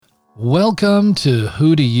Welcome to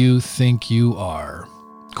Who Do You Think You Are?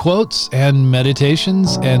 Quotes and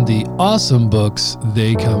meditations and the awesome books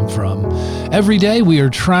they come from. Every day we are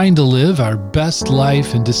trying to live our best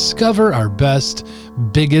life and discover our best,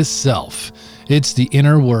 biggest self. It's the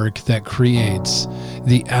inner work that creates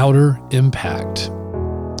the outer impact.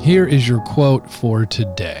 Here is your quote for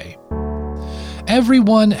today.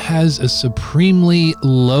 Everyone has a supremely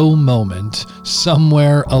low moment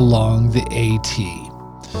somewhere along the AT.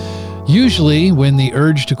 Usually when the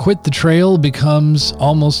urge to quit the trail becomes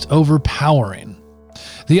almost overpowering.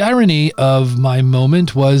 The irony of my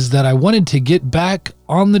moment was that I wanted to get back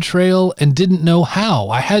on the trail and didn't know how.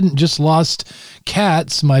 I hadn't just lost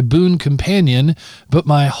Katz, my boon companion, but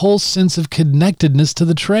my whole sense of connectedness to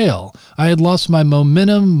the trail. I had lost my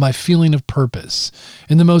momentum, my feeling of purpose.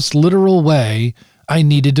 In the most literal way, I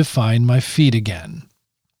needed to find my feet again.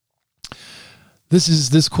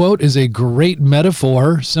 This quote is a great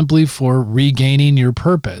metaphor simply for regaining your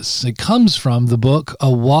purpose. It comes from the book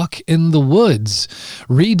A Walk in the Woods,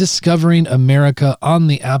 Rediscovering America on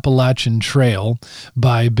the Appalachian Trail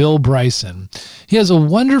by Bill Bryson. He has a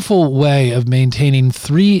wonderful way of maintaining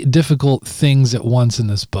three difficult things at once in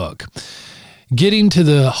this book. Getting to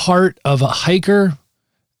the heart of a hiker,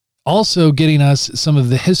 also getting us some of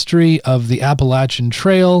the history of the Appalachian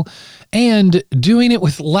Trail, and doing it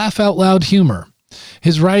with laugh-out-loud humor.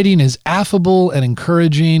 His writing is affable and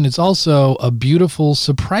encouraging. It's also a beautiful,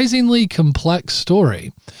 surprisingly complex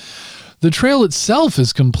story. The trail itself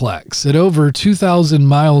is complex. At over 2,000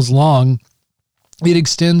 miles long, it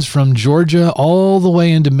extends from Georgia all the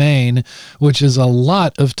way into Maine, which is a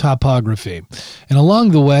lot of topography. And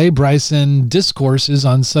along the way, Bryson discourses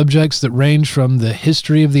on subjects that range from the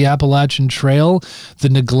history of the Appalachian Trail, the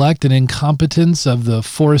neglect and incompetence of the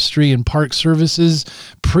forestry and park services,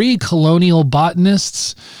 pre-colonial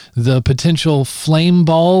botanists, the potential flame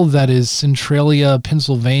ball that is Centralia,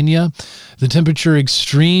 Pennsylvania, the temperature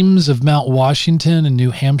extremes of Mount Washington and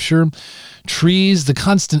New Hampshire, trees, the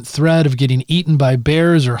constant threat of getting eaten by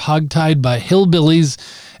bears or hogtied by hillbillies,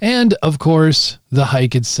 and, of course, the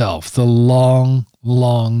hike itself, the long,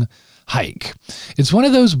 long hike. It's one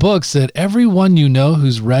of those books that everyone you know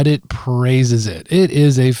who's read it praises it. It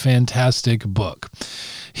is a fantastic book.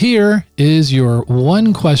 Here is your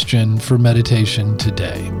one question for meditation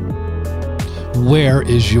today. Where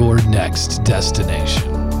is your next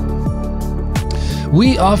destination?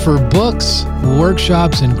 We offer books,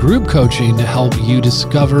 workshops, and group coaching to help you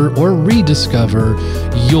discover or rediscover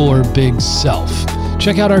your big self.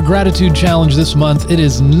 Check out our gratitude challenge this month. It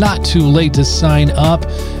is not too late to sign up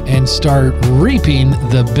and start reaping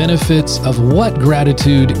the benefits of what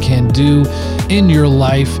gratitude can do in your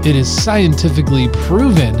life. It is scientifically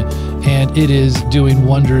proven, and it is doing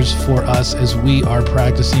wonders for us as we are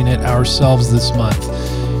practicing it ourselves this month.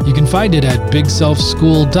 You can find it at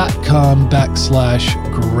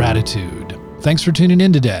bigselfschool.com/gratitude. Thanks for tuning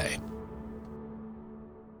in today.